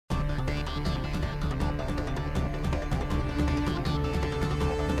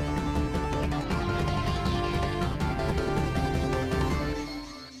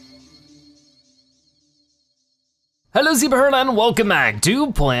Hello Zebra and welcome back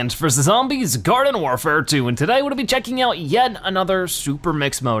to Plants vs. Zombies Garden Warfare 2, and today we'll be checking out yet another super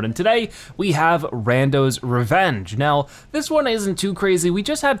mix mode, and today we have Rando's Revenge. Now, this one isn't too crazy. We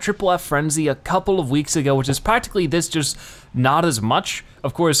just had Triple F Frenzy a couple of weeks ago, which is practically this, just not as much.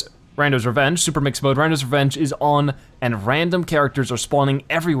 Of course, Rando's Revenge, super mix mode, Rando's Revenge is on, and random characters are spawning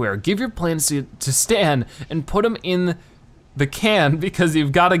everywhere. Give your plants to Stan and put them in the can, because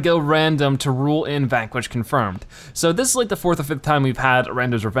you've got to go random to rule in Vanquish Confirmed. So this is like the 4th or 5th time we've had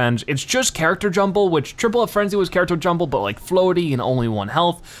Rando's Revenge. It's just character jumble, which Triple F Frenzy was character jumble, but like floaty and only 1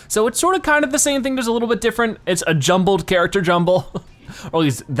 health. So it's sort of kind of the same thing, just a little bit different. It's a jumbled character jumble. Or at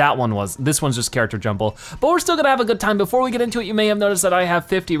least that one was. This one's just character jumble. But we're still gonna have a good time. Before we get into it, you may have noticed that I have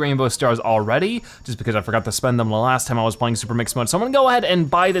 50 rainbow stars already, just because I forgot to spend them the last time I was playing Super Mix Mode. So I'm gonna go ahead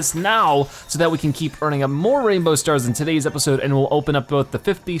and buy this now so that we can keep earning up more rainbow stars in today's episode, and we'll open up both the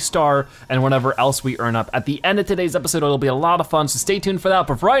 50 star and whatever else we earn up at the end of today's episode. It'll be a lot of fun, so stay tuned for that.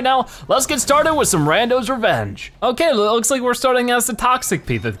 But for right now, let's get started with some Rando's Revenge. Okay, it looks like we're starting as the Toxic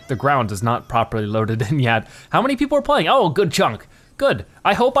P. The ground is not properly loaded in yet. How many people are playing? Oh, a good chunk. Good.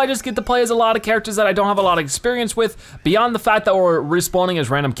 I hope I just get to play as a lot of characters that I don't have a lot of experience with. Beyond the fact that we're respawning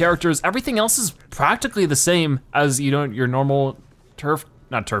as random characters, everything else is practically the same as, you know, your normal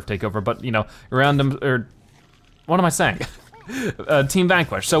not turf takeover, but you know, random, or what am I saying? Team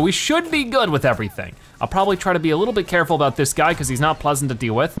Vanquish. So we should be good with everything. I'll probably try to be a little bit careful about this guy because he's not pleasant to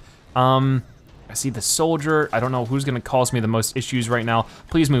deal with. I see the soldier. I don't know who's gonna cause me the most issues right now.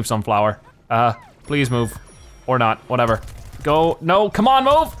 Please move, Sunflower. Please move, or not, whatever. Go, no, come on,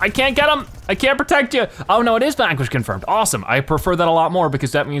 move. I can't get him. I can't protect you. Oh no, it is Vanquish Confirmed. Awesome, I prefer that a lot more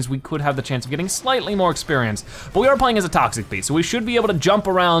because that means we could have the chance of getting slightly more experience. But we are playing as a Toxic Beast, so we should be able to jump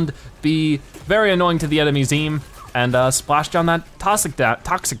around, be very annoying to the enemy team, and splash down that toxic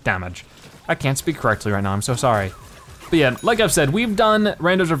damage. I can't speak correctly right now, I'm so sorry. But yeah, like I've said, we've done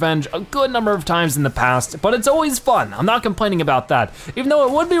Rando's Revenge a good number of times in the past, but it's always fun. I'm not complaining about that. Even though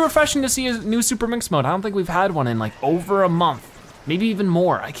it would be refreshing to see a new Super Mix Mode. I don't think we've had one in like over a month, maybe even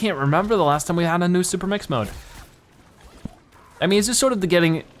more. I can't remember the last time we had a new Super Mix Mode. I mean, it's just sort of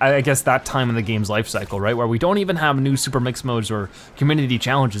getting, I guess, that time in the game's life cycle, right? Where we don't even have new Super Mix Modes or community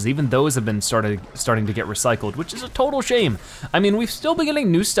challenges. Even those have been starting to get recycled, which is a total shame. I mean, we've still been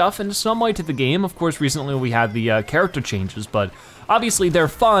getting new stuff in some way to the game. Of course, recently we had the character changes, but obviously they're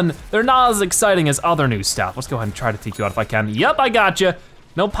fun. They're not as exciting as other new stuff. Let's go ahead and try to take you out if I can. Yep, I got you.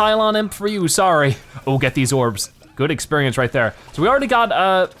 No pylon imp for you, sorry. Oh, get these orbs. Good experience right there. So we already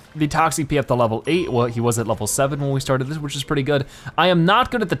got the Toxic P up to level 8. Well, he was at level 7 when we started this, which is pretty good. I am not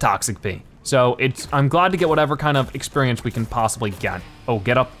good at the Toxic P, so I'm glad to get whatever kind of experience we can possibly get. Oh,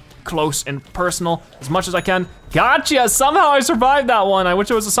 get up close and personal as much as I can. Gotcha, somehow I survived that one. I wish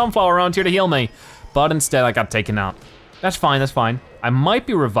there was a Sunflower around here to heal me, but instead I got taken out. That's fine, that's fine. I might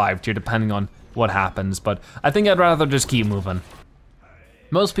be revived here depending on what happens, but I think I'd rather just keep moving.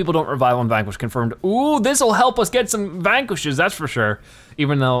 Most people don't revive on Vanquish Confirmed. Ooh, this'll help us get some Vanquishes, that's for sure.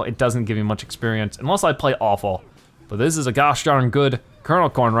 Even though it doesn't give you much experience, unless I play awful. But this is a gosh darn good kernel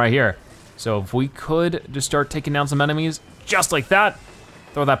corn right here. So if we could just start taking down some enemies, just like that.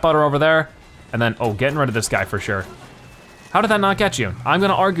 Throw that butter over there, and then, oh, getting rid of this guy for sure. How did that not get you? I'm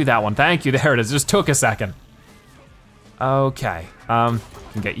gonna argue that one. Thank you, there it is, just took a second. Okay, can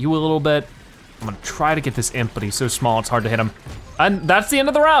get you a little bit. I'm gonna try to get this imp, but he's so small, it's hard to hit him. And that's the end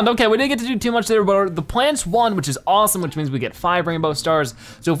of the round. Okay, we didn't get to do too much there, but the plants won, which is awesome, which means we get 5 rainbow stars.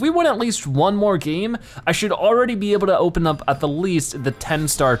 So if we win at least one more game, I should already be able to open up at the least the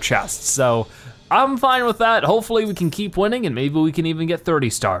 10-star chest. So I'm fine with that. Hopefully we can keep winning and maybe we can even get 30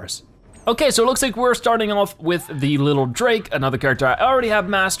 stars. Okay, so it looks like we're starting off with the little Drake, another character I already have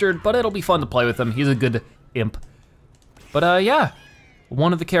mastered, but it'll be fun to play with him. He's a good imp. But yeah.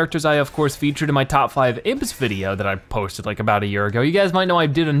 One of the characters I, of course, featured in my top 5 imps video that I posted like about a year ago. You guys might know I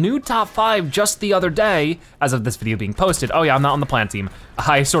did a new top 5 just the other day, as of this video being posted. Oh yeah, I'm not on the plant team.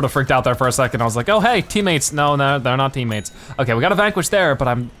 I sort of freaked out there for a second. I was like, oh hey, teammates. No, they're not teammates. Okay, we got a Vanquish there,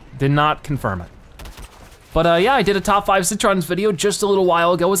 but did not confirm it. But yeah, I did a top 5 Citrons video just a little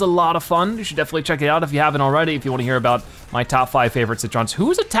while ago. It was a lot of fun. You should definitely check it out if you haven't already, if you wanna hear about my top 5 favorite Citrons.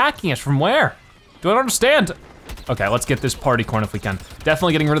 Who's attacking us from where? Don't understand. Okay, let's get this party corn if we can.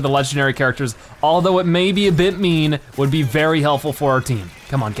 Definitely getting rid of the legendary characters, although it may be a bit mean, would be very helpful for our team.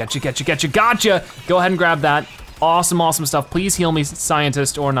 Come on, getcha, getcha, getcha, gotcha! Go ahead and grab that. Awesome, awesome stuff. Please heal me,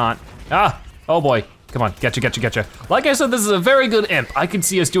 scientist, or not. Ah, oh boy. Come on, getcha, getcha, getcha. Like I said, this is a very good imp. I can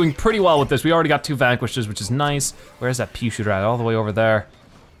see us doing pretty well with this. We already got 2 Vanquishes, which is nice. Where's that pea shooter at? All the way over there.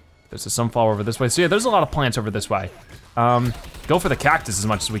 There's a Sunflower over this way. So yeah, there's a lot of plants over this way. Go for the cactus as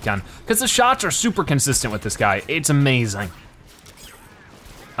much as we can, because the shots are super consistent with this guy. It's amazing.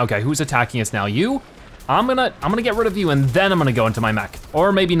 Okay, who's attacking us now? You? I'm gonna get rid of you, and then I'm gonna go into my mech.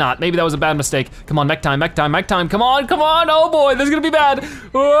 Or maybe not, maybe that was a bad mistake. Come on, mech time, mech time, mech time. Come on, oh boy, this is gonna be bad.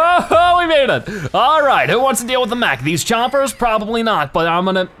 Whoa, we made it. All right, who wants to deal with the mech? These chompers? Probably not, but I'm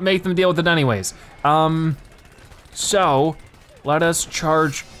gonna make them deal with it anyways. So, let us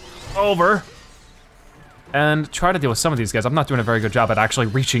charge over and try to deal with some of these guys. I'm not doing a very good job at actually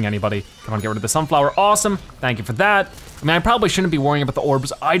reaching anybody. Come on, get rid of the sunflower, awesome. Thank you for that. I mean, I probably shouldn't be worrying about the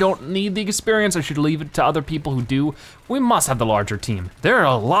orbs. I don't need the experience, I should leave it to other people who do. We must have the larger team. There are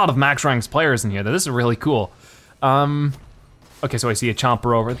a lot of max ranks players in here, this is really cool. Okay, so I see a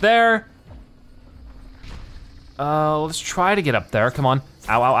chomper over there. Let's try to get up there, come on.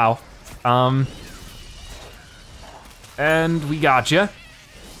 Ow, ow, ow. And we got you.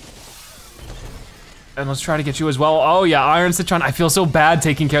 And let's try to get you as well. Oh yeah, Iron Citron. I feel so bad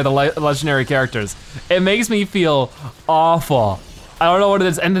taking care of the legendary characters. It makes me feel awful. I don't know what it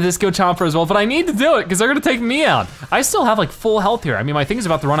is, and the Disco Chomper as well, but I need to do it because they're gonna take me out. I still have like full health here. I mean, my thing's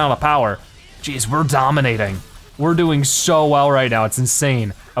about to run out of power. Jeez, we're dominating. We're doing so well right now, it's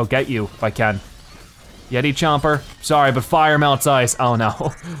insane. I'll get you if I can. Yeti Chomper, sorry, but fire melts ice. Oh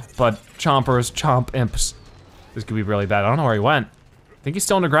no, but Chompers, chomp imps. This could be really bad. I don't know where he went. I think he's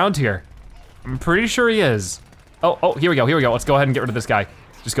still underground here. I'm pretty sure he is. Oh, here we go, here we go. Let's go ahead and get rid of this guy.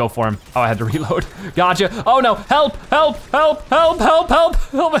 Just go for him. Oh, I had to reload. Gotcha. Oh no, help, help, help, help, help, help,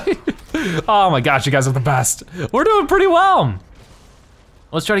 help me. Oh my gosh, you guys are the best. We're doing pretty well.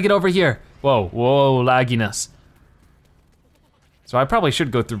 Let's try to get over here. Whoa, whoa, lagginess. So I probably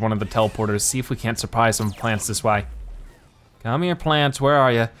should go through one of the teleporters, see if we can't surprise some plants this way. Come here, plants, where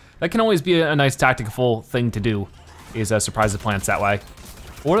are you? That can always be a nice tactical thing to do, is surprise the plants that way.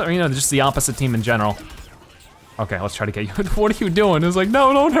 Or, you know, just the opposite team in general. Okay, let's try to get you. What are you doing? It's like,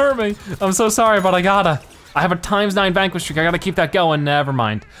 no, don't hurt me. I'm so sorry, but I gotta. I have a ×9 vanquish streak, I gotta keep that going, never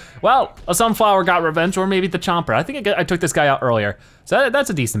mind. Well, a sunflower got revenge, or maybe the chomper. I think I took this guy out earlier. So that's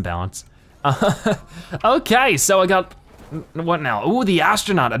a decent balance. Okay, so I got, what now? Ooh, the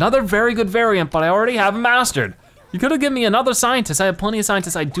astronaut, another very good variant, but I already have him mastered. You could have given me another scientist. I have plenty of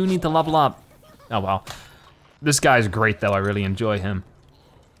scientists I do need to level up. Oh well. This guy's great though, I really enjoy him.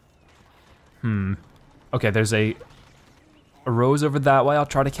 Okay, there's a rose over that way. I'll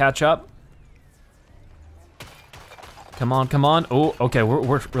try to catch up. Come on, come on. Oh, okay,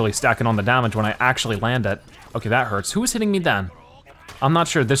 we're really stacking on the damage when I actually land it. Okay, that hurts. Who's hitting me then? I'm not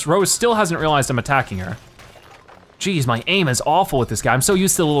sure. This rose still hasn't realized I'm attacking her. Geez, my aim is awful with this guy. I'm so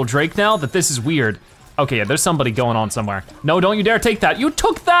used to the little Drake now that this is weird. Okay, yeah, there's somebody going on somewhere. No, don't you dare take that. You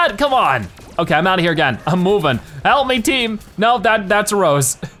took that, come on. Okay, I'm out of here again. I'm moving. Help me, team. No, that's a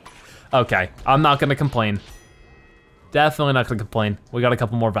rose. Okay, I'm not gonna complain. Definitely not gonna complain. We got a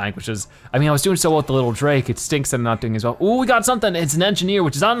couple more vanquishes. I mean, I was doing so well with the little Drake, it stinks that I'm not doing as well. Ooh, we got something, it's an engineer,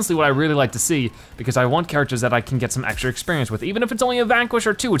 which is honestly what I really like to see, because I want characters that I can get some extra experience with. Even if it's only a vanquish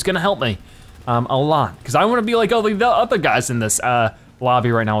or two, it's gonna help me a lot. Because I wanna be like all the other guys in this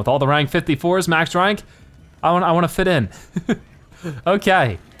lobby right now with all the rank 54s, max rank. I wanna fit in.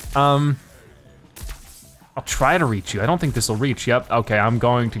 Okay, I'll try to reach you. I don't think this will reach. Yep, okay, I'm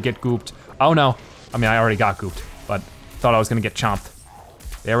going to get gooped. Oh no, I mean, I already got gooped, but thought I was gonna get chomped.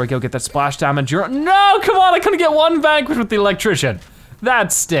 There we go, get that splash damage. No, come on, I couldn't get one vanquish with the electrician.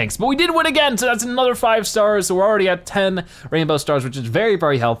 That stinks, but we did win again, so that's another 5 stars, so we're already at 10 rainbow stars, which is very,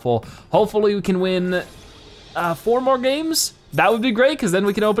 very helpful. Hopefully we can win 4 more games. That would be great, because then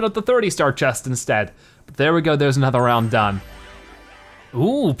we can open up the 30-star chest instead. But there we go, there's another round done.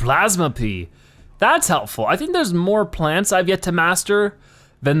 Ooh, plasma pea. That's helpful. I think there's more plants I've yet to master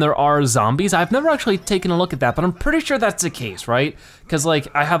than there are zombies. I've never actually taken a look at that, but I'm pretty sure that's the case, right? Because like,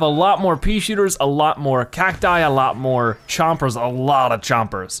 I have a lot more pea shooters, a lot more cacti, a lot more chompers, a lot of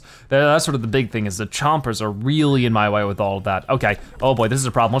chompers. That's sort of the big thing, is the chompers are really in my way with all of that. Okay, oh boy, this is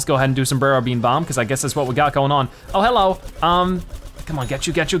a problem. Let's go ahead and do some Barrow Bean Bomb, because I guess that's what we got going on. Oh, hello, come on, get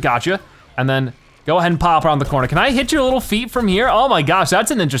you, gotcha. And then, go ahead and pop around the corner. Can I hit your little feet from here? Oh my gosh, that's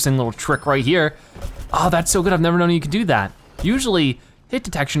an interesting little trick right here. Oh, that's so good, I've never known you could do that. Usually, hit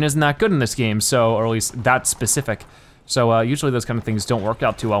detection isn't that good in this game, so, or at least that specific. So usually those kind of things don't work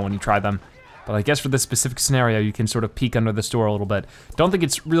out too well when you try them. But I guess for this specific scenario, you can sort of peek under the store a little bit. Don't think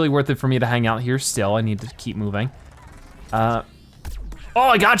it's really worth it for me to hang out here still. I need to keep moving. Oh,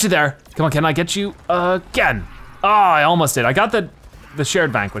 I got you there. Come on, can I get you again? Oh, I almost did. I got the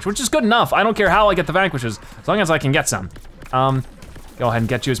shared vanquish, which is good enough. I don't care how I get the vanquishes, as long as I can get some. Go ahead and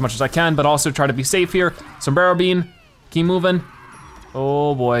get you as much as I can, but also try to be safe here. Sombrero bean, keep moving.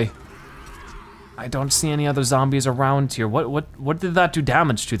 Oh boy. I don't see any other zombies around here. What did that do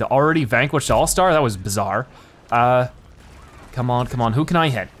damage to? The already vanquished all-star? That was bizarre. Come on, who can I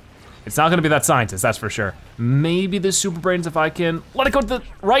hit? It's not gonna be that scientist, that's for sure. Maybe the super brains if I can let it go at the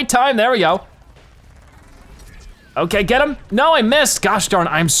right time, there we go. Okay, get him. No, I missed, gosh darn,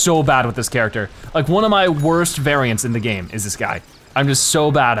 I'm so bad with this character. Like one of my worst variants in the game is this guy. I'm just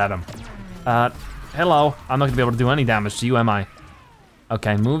so bad at him. Hello, I'm not gonna be able to do any damage to you, am I?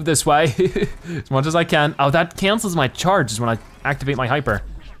 Okay, move this way as much as I can. Oh, that cancels my charges when I activate my hyper.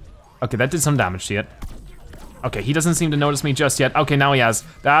 Okay, that did some damage to it. Okay, he doesn't seem to notice me just yet. Okay, now he has.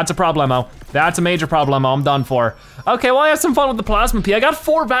 That's a problemo. That's a major problemo, I'm done for. Okay, well I had some fun with the Plasma Pea. I got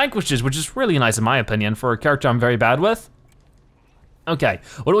 4 vanquishes, which is really nice in my opinion for a character I'm very bad with. Okay,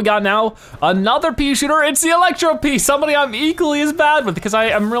 what do we got now? Another pea shooter, it's the Electro Pea, somebody I'm equally as bad with because I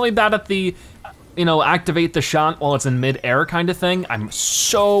am really bad at the, you know, activate the shot while it's in mid-air kind of thing. I'm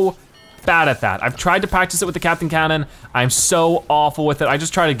so bad at that. I've tried to practice it with the Captain Cannon. I'm so awful with it. I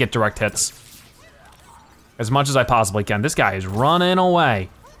just try to get direct hits as much as I possibly can. This guy is running away.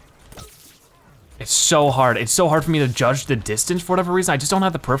 It's so hard. It's so hard for me to judge the distance for whatever reason. I just don't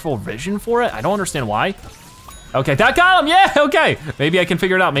have the peripheral vision for it. I don't understand why. Okay, that got him, yeah, okay. Maybe I can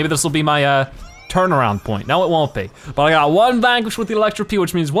figure it out. Maybe this will be my turnaround point. No, it won't be. But I got 1 vanquish with the Electro Pea,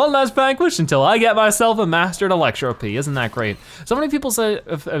 which means 1 less vanquish until I get myself a mastered Electro Pea. Isn't that great? So many people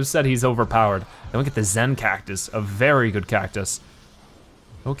have said he's overpowered. Then we get the Zen Cactus, a very good cactus.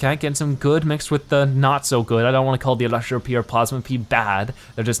 Okay, getting some good mixed with the not so good. I don't want to call the Electro Pea or Plasma Pea bad.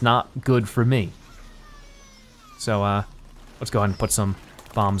 They're just not good for me. So let's go ahead and put some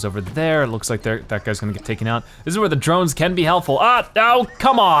bombs over there. It looks like that guy's gonna get taken out. This is where the drones can be helpful. Oh,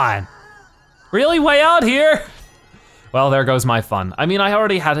 come on. Really, way out here? Well, there goes my fun. I mean, I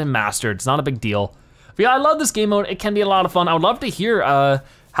already had him mastered. It's not a big deal. But yeah, I love this game mode. It can be a lot of fun. I would love to hear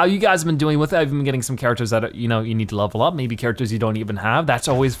how you guys have been doing with it. I've been getting some characters that you know you need to level up. Maybe characters you don't even have. That's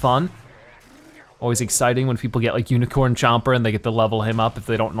always fun. Always exciting when people get like Unicorn Chomper and they get to level him up if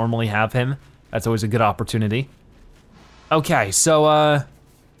they don't normally have him. That's always a good opportunity. Okay, so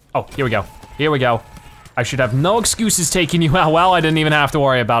oh, here we go. Here we go. I should have no excuses taking you out. Well, I didn't even have to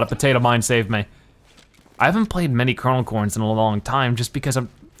worry about it. Potato Mine saved me. I haven't played many Kernel Corns in a long time just because I'm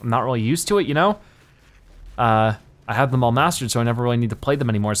not really used to it, you know? I have them all mastered, so I never really need to play them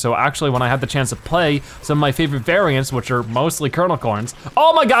anymore. So actually, when I had the chance to play some of my favorite variants, which are mostly Kernel Corns,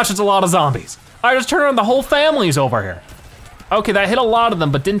 oh my gosh, it's a lot of zombies. I just turned around, the whole family's over here. Okay, that hit a lot of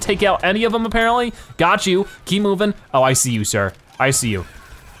them, but didn't take out any of them apparently. Got you, keep moving. Oh, I see you, sir, I see you.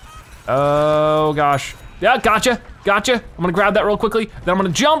 Oh gosh, yeah, gotcha. I'm gonna grab that real quickly, then I'm gonna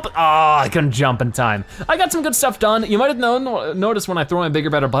jump. Oh, I couldn't jump in time. I got some good stuff done. You might have noticed when I threw my bigger,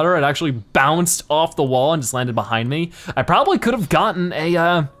 better, butter, it actually bounced off the wall and just landed behind me. I probably could have gotten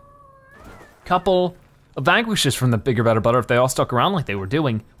a couple of vanquishes from the bigger, better, butter if they all stuck around like they were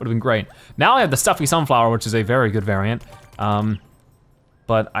doing. Would have been great. Now I have the Stuffy Sunflower, which is a very good variant.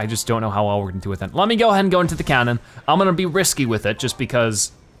 But I just don't know how well we're gonna do with it. Let me go ahead and go into the cannon. I'm gonna be risky with it just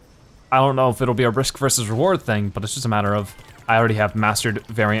because I don't know if it'll be a risk versus reward thing, but it's just a matter of, I already have mastered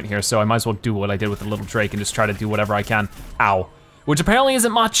variant here, so I might as well do what I did with the little Drake and just try to do whatever I can. Ow. Which apparently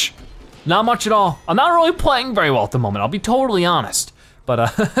isn't much. Not much at all. I'm not really playing very well at the moment, I'll be totally honest.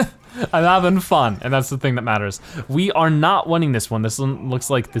 But I'm having fun, and that's the thing that matters. We are not winning this one. This one looks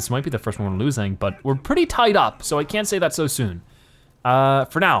like this might be the first one we're losing, but we're pretty tied up, so I can't say that so soon.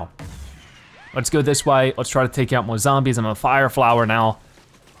 For now, let's go this way. Let's try to take out more zombies. I'm a Fire Flower now.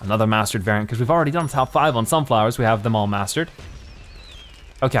 Another mastered variant, because we've already done top 5 on sunflowers. We have them all mastered.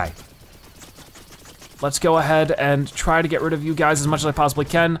 Okay. Let's go ahead and try to get rid of you guys as much as I possibly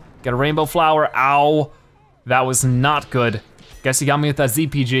can. Get a rainbow flower, ow. That was not good. Guess he got me with that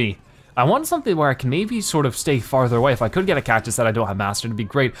ZPG. I want something where I can maybe sort of stay farther away. If I could get a cactus that I don't have mastered, it'd be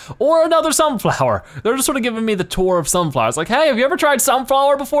great. Or another sunflower. They're just sort of giving me the tour of sunflowers. Like, hey, have you ever tried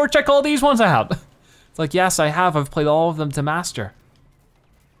sunflower before? Check all these ones out. It's like, yes, I have. I've played all of them to master.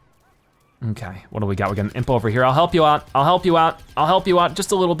 Okay, what do we got? We got an imp over here. I'll help you out. I'll help you out. I'll help you out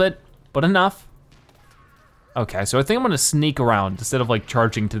just a little bit, but enough. Okay, so I think I'm gonna sneak around instead of like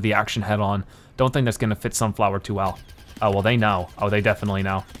charging to the action head on. Don't think that's gonna fit Sunflower too well. Oh, well, they know. Oh, they definitely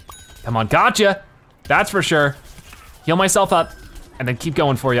know. Come on, gotcha. That's for sure. Heal myself up and then keep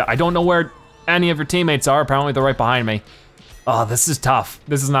going for you. I don't know where any of your teammates are. Apparently they're right behind me. Oh, this is tough.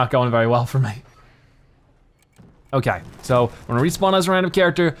 This is not going very well for me. Okay, so I'm gonna respawn as a random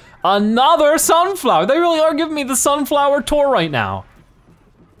character. Another sunflower. They really are giving me the sunflower tour right now.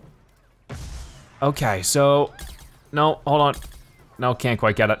 Okay, so, no, hold on. No, can't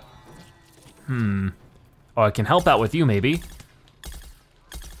quite get it. Oh, I can help out with you maybe.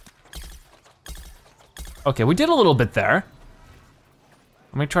 Okay, we did a little bit there.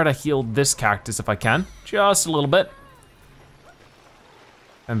 Let me try to heal this cactus if I can, just a little bit.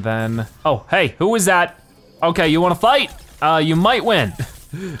 And then, oh, hey, who was that? Okay, you wanna fight? You might win.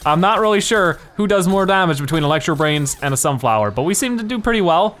 I'm not really sure who does more damage between Electro Brains and a Sunflower, but we seem to do pretty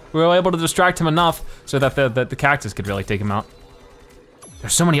well. We were able to distract him enough so that the cactus could really take him out.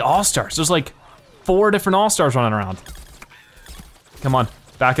 There's so many All-Stars. There's like 4 different All-Stars running around. Come on,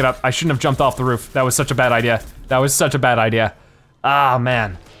 back it up. I shouldn't have jumped off the roof. That was such a bad idea. That was such a bad idea. Ah,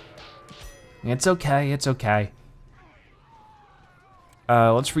 man. It's okay, it's okay.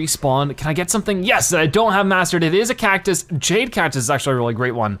 Let's respawn. Can I get something? Yes, I don't have mastered. It is a cactus. Jade Cactus is actually a really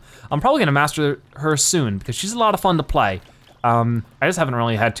great one. I'm probably gonna master her soon because she's a lot of fun to play. I just haven't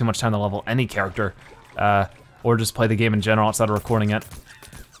really had too much time to level any character or just play the game in general outside of recording it.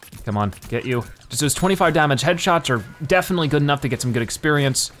 Come on, get you. Just those 25 damage headshots are definitely good enough to get some good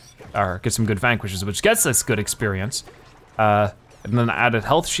experience or get some good vanquishes, which gets us good experience. And then the added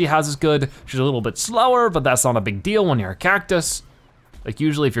health she has is good. She's a little bit slower, but that's not a big deal when you're a cactus. Like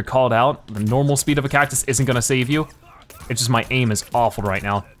usually if you're called out, the normal speed of a cactus isn't gonna save you. It's just my aim is awful right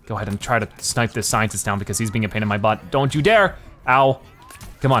now. Go ahead and try to snipe this scientist down because he's being a pain in my butt. Don't you dare, ow.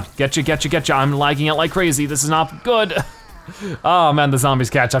 Come on, getcha, getcha, getcha. I'm lagging it like crazy. This is not good. Oh man, the zombies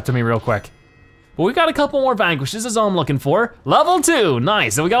catch up to me real quick. But we got a couple more vanquishes is all I'm looking for. Level 2,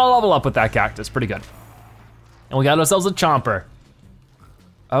 nice. So we got to level up with that cactus, pretty good. And we got ourselves a Chomper.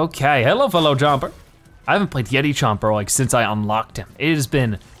 Okay, hello fellow Chomper. I haven't played Yeti Chomper like since I unlocked him. It has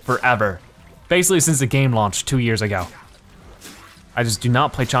been forever. Basically since the game launched 2 years ago. I just do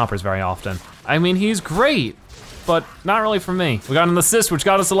not play Chompers very often. I mean, he's great, but not really for me. We got an assist, which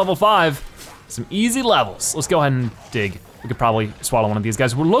got us to level 5. Some easy levels. Let's go ahead and dig. We could probably swallow one of these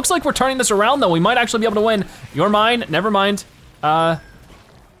guys. Well, looks like we're turning this around though. We might actually be able to win. You're mine, never mind.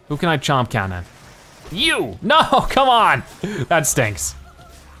 Who can I chomp cannon? You, no, come on. That stinks.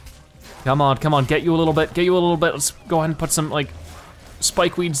 Come on, get you a little bit, Let's go ahead and put some like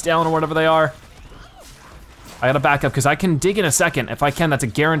spike weeds down or whatever they are. I gotta back up because I can dig in a second. If I can, that's a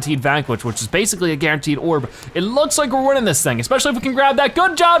guaranteed vanquish, which is basically a guaranteed orb. It looks like we're winning this thing, especially if we can grab that.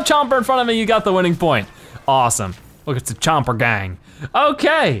 Good job, Chomper, in front of me, you got the winning point. Awesome, look, it's the Chomper gang.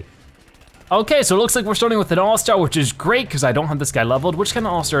 Okay, so it looks like we're starting with an all-star, which is great because I don't have this guy leveled. Which kind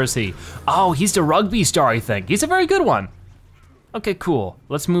of all-star is he? Oh, he's the rugby star, I think. He's a very good one. Okay, cool.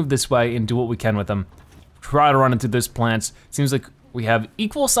 Let's move this way and do what we can with him. Try to run into those plants. Seems like we have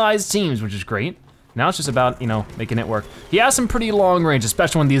equal-sized teams, which is great. Now it's just about, you know, making it work. He has some pretty long range,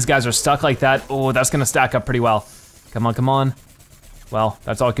 especially when these guys are stuck like that. Oh, that's gonna stack up pretty well. Come on, come on. Well,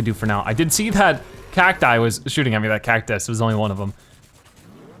 that's all I could do for now. I did see that cacti was shooting at me, that cactus. It was only one of them.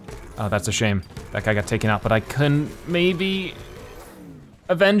 Oh, that's a shame. That guy got taken out, but I couldn't maybe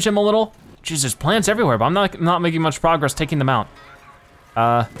avenge him a little. Jeez, there's plants everywhere, but I'm not making much progress taking them out.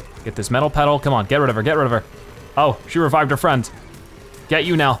 Get this metal petal. Come on, get rid of her, get rid of her. Oh, she revived her friend. Get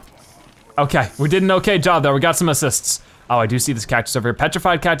you now. Okay, we did an okay job there. We got some assists. Oh, I do see this cactus over here.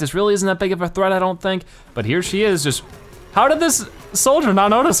 Petrified cactus really isn't that big of a threat, I don't think. But here she is, just, how did this soldier not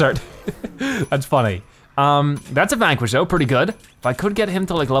notice her? That's funny. That's a vanquish though, pretty good. If I could get him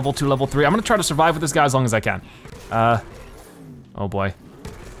to like level 2, level 3, I'm gonna try to survive with this guy as long as I can. Oh boy.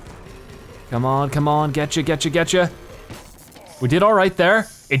 Come on, getcha. We did all right there.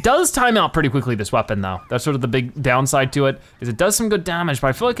 It does time out pretty quickly, this weapon though. That's sort of the big downside to it, is it does some good damage, but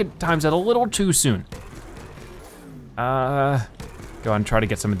I feel like it times out a little too soon. Go ahead and try to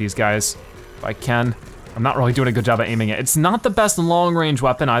get some of these guys if I can. I'm not really doing a good job at aiming it. It's not the best long range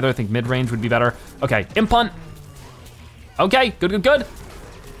weapon either. I think mid range would be better. Okay, impunt. Okay, good.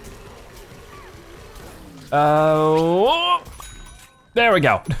 There we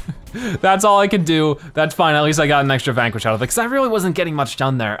go. That's all I could do. That's fine, at least I got an extra vanquish out of it, because I really wasn't getting much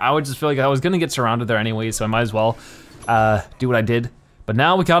done there. I would just feel like I was gonna get surrounded there anyway, so I might as well do what I did. But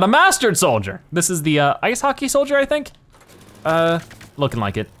now we got a mastered soldier. This is the ice hockey soldier, I think? Looking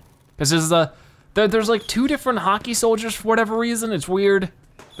like it. Because there's like 2 different hockey soldiers for whatever reason, it's weird.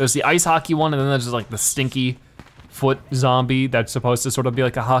 There's the ice hockey one, and then there's like the stinky foot zombie that's supposed to sort of be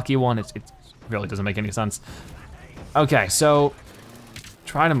like a hockey one. It really doesn't make any sense. Okay, so,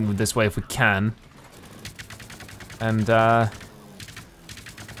 try to move this way if we can. And get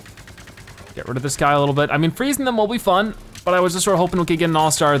rid of this guy a little bit. I mean, freezing them will be fun, but I was just sort of hoping we could get an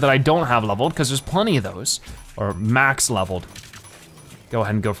all-star that I don't have leveled, because there's plenty of those, or max leveled. Go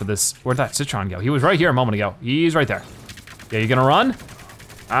ahead and go for this. Where'd that Citron go? He was right here a moment ago. He's right there. Yeah, you gonna run?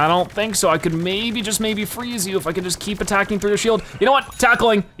 I don't think so. I could maybe, just maybe freeze you if I could just keep attacking through the shield. You know what,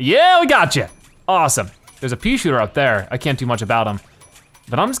 tackling. Yeah, we got you. Awesome. There's a pea shooter up there. I can't do much about him.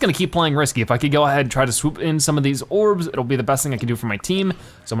 But I'm just gonna keep playing risky. If I could go ahead and try to swoop in some of these orbs, it'll be the best thing I can do for my team.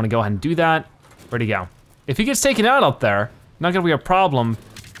 So I'm gonna go ahead and do that. Where'd he go? If he gets taken out up there, not gonna be a problem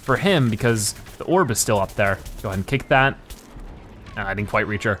for him because the orb is still up there. Go ahead and kick that. I didn't quite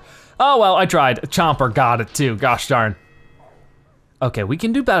reach her. Oh well, I tried. Chomper got it too, gosh darn. Okay, we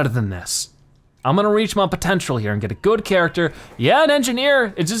can do better than this. I'm gonna reach my potential here and get a good character. Yeah, an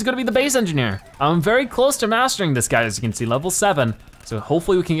engineer, it's just gonna be the base engineer. I'm very close to mastering this guy, as you can see, level 7. So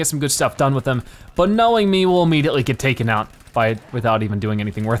hopefully we can get some good stuff done with him. But knowing me, we'll immediately get taken out by without even doing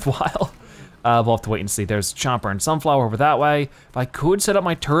anything worthwhile. We'll have to wait and see. There's Chomper and Sunflower over that way. If I could set up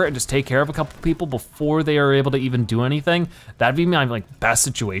my turret and just take care of a couple people before they are able to even do anything, that'd be my like best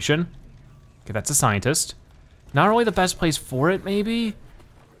situation. Okay, that's a scientist. Not really the best place for it, maybe?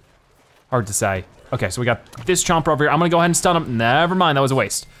 Hard to say. Okay, so we got this Chomper over here. I'm gonna go ahead and stun him. Never mind, that was a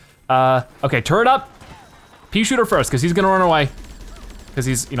waste. Okay, turret up. Pea shooter first, because he's gonna run away. Because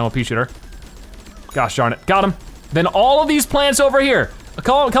he's, you know, a pea shooter. Gosh darn it, got him. Then all of these plants over here.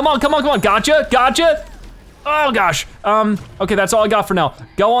 Come on, gotcha. Oh gosh, okay, that's all I got for now.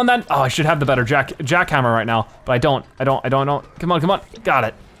 Go on then. Oh, I should have the better jackhammer right now, but I don't know. Come on, got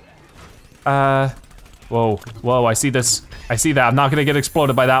it. Whoa, I see this. I see that, I'm not gonna get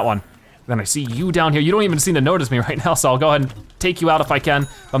exploded by that one. Then I see you down here. You don't even seem to notice me right now, so I'll go ahead and take you out if I can.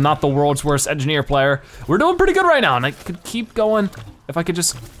 I'm not the world's worst engineer player. We're doing pretty good right now, and I could keep going if I could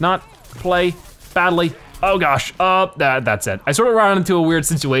just not play badly. Oh gosh, that's it. I sort of ran into a weird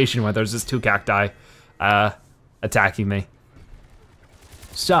situation where there's just 2 cacti attacking me.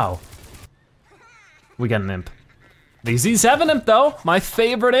 So, we got an imp. The Z7 imp though, my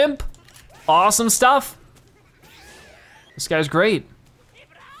favorite imp. Awesome stuff. This guy's great.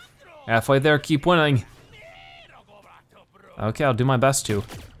 Halfway there, keep winning. Okay, I'll do my best to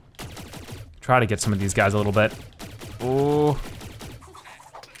try to get some of these guys a little bit. Oh.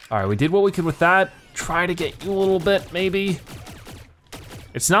 All right, we did what we could with that. Try to get you a little bit, maybe.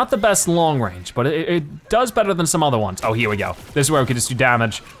 It's not the best long range, but it does better than some other ones. Oh, here we go. This is where we can just do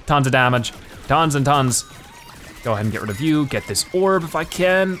damage, tons of damage, tons and tons. Go ahead and get rid of you, get this orb if I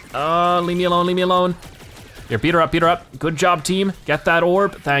can. Leave me alone. Here, beat her up. Good job, team. Get that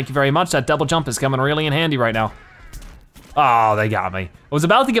orb, thank you very much. That double jump is coming really in handy right now. Oh, they got me. I was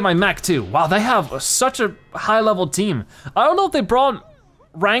about to get my mech too. Wow, they have such a high level team. I don't know if they brought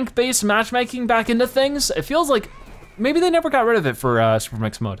rank-based matchmaking back into things. It feels like maybe they never got rid of it for Super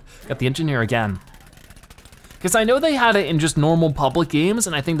Mix mode. Got the engineer again. Because I know they had it in just normal public games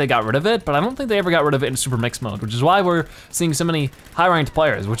and I think they got rid of it, but I don't think they ever got rid of it in Super Mix mode, which is why we're seeing so many high-ranked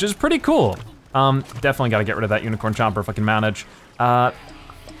players, which is pretty cool. Definitely gotta get rid of that Unicorn Chomper if I can manage.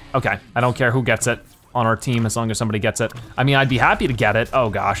 Okay, I don't care who gets it on our team as long as somebody gets it. I mean, I'd be happy to get it. Oh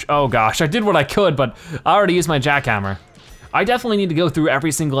gosh, I did what I could, but I already used my jackhammer. I definitely need to go through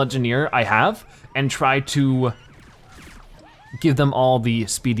every single engineer I have and try to give them all the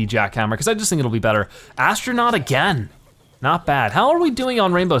speedy jackhammer, because I just think it'll be better. Astronaut again, not bad. How are we doing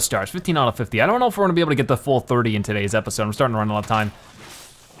on Rainbow Stars? 15 out of 50. I don't know if we're gonna be able to get the full 30 in today's episode. I'm starting to run out of time.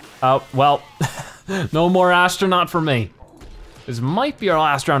 Well, no more astronaut for me. This might be our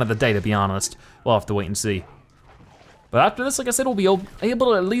last round of the day, to be honest. We'll have to wait and see. But after this, like I said, we'll be able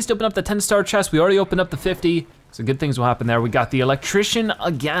to at least open up the 10-star chest. We already opened up the 50, so good things will happen there. We got the electrician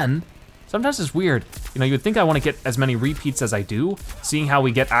again. Sometimes it's weird. You know, you would think I want to get as many repeats as I do, seeing how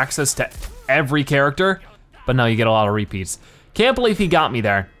we get access to every character, but no, you get a lot of repeats. Can't believe he got me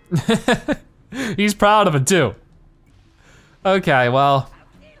there. He's proud of it too. Okay, well,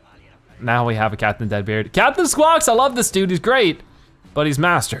 now we have a Captain Deadbeard. Captain Squawks, I love this dude, he's great, but he's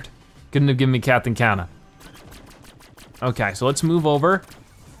mastered. Couldn't have given me Captain Canna. Okay, so let's move over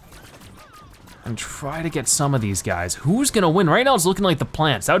and try to get some of these guys. Who's gonna win? Right now it's looking like the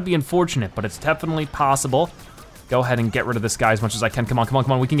plants. That would be unfortunate, but it's definitely possible. Go ahead and get rid of this guy as much as I can. Come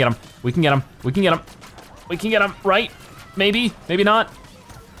on, we can get him. We can get him, right? Maybe not.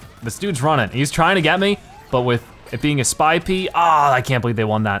 This dude's running. He's trying to get me, but with it being a spy pea, I can't believe they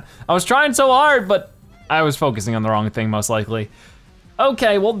won that. I was trying so hard, but I was focusing on the wrong thing most likely.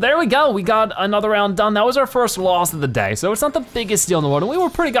 Okay, well there we go. We got another round done. That was our first loss of the day, so it's not the biggest deal in the world, and we were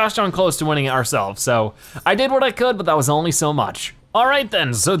pretty gosh darn close to winning it ourselves, so I did what I could, but that was only so much. All right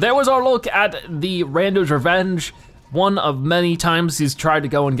then, so there was our look at the Rando's Revenge. One of many times he's tried to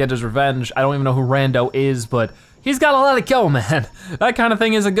go and get his revenge. I don't even know who Rando is, but he's gotta let it go, man. That kind of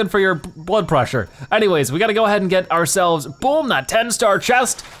thing isn't good for your blood pressure. Anyways, we gotta go ahead and get ourselves, boom, that 10-star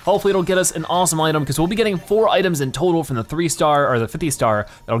chest. Hopefully it'll get us an awesome item, because we'll be getting 4 items in total from the 3-star or the 50-star.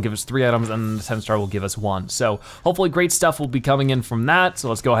 That'll give us 3 items, and the 10-star will give us 1. So hopefully great stuff will be coming in from that. So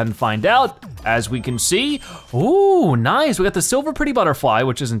let's go ahead and find out. as we can see. Ooh, nice, we got the silver pretty butterfly,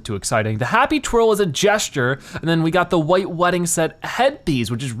 which isn't too exciting. The happy twirl is a gesture, and then we got the white wedding set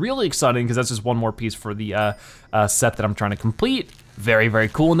headpiece, which is really exciting because that's just one more piece for the set that I'm trying to complete. Very, very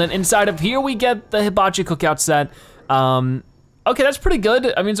cool. And then inside of here, we get the hibachi cookout set. Okay, that's pretty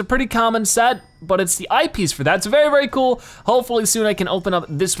good. I mean, it's a pretty common set, but it's the eyepiece for that. It's very, very cool. Hopefully soon I can open up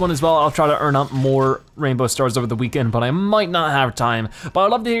this one as well. I'll try to earn up more rainbow stars over the weekend, but I might not have time. But I'd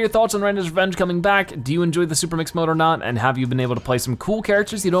love to hear your thoughts on Rando's Revenge coming back. Do you enjoy the Super Mix mode or not? And have you been able to play some cool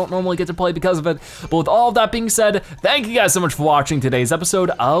characters you don't normally get to play because of it? But with all of that being said, thank you guys so much for watching today's episode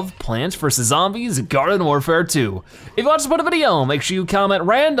of Plants vs. Zombies Garden Warfare 2. If you watched this part of the video, make sure you comment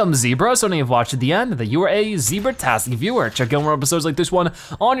random zebra so when you've watched to the end that you are a zebra-tastic viewer. Check out more episodes like this one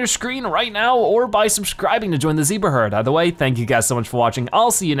on your screen right now or by subscribing to join the zebra herd. Either way, thank you guys so much for watching.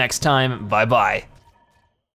 I'll see you next time. Bye-bye.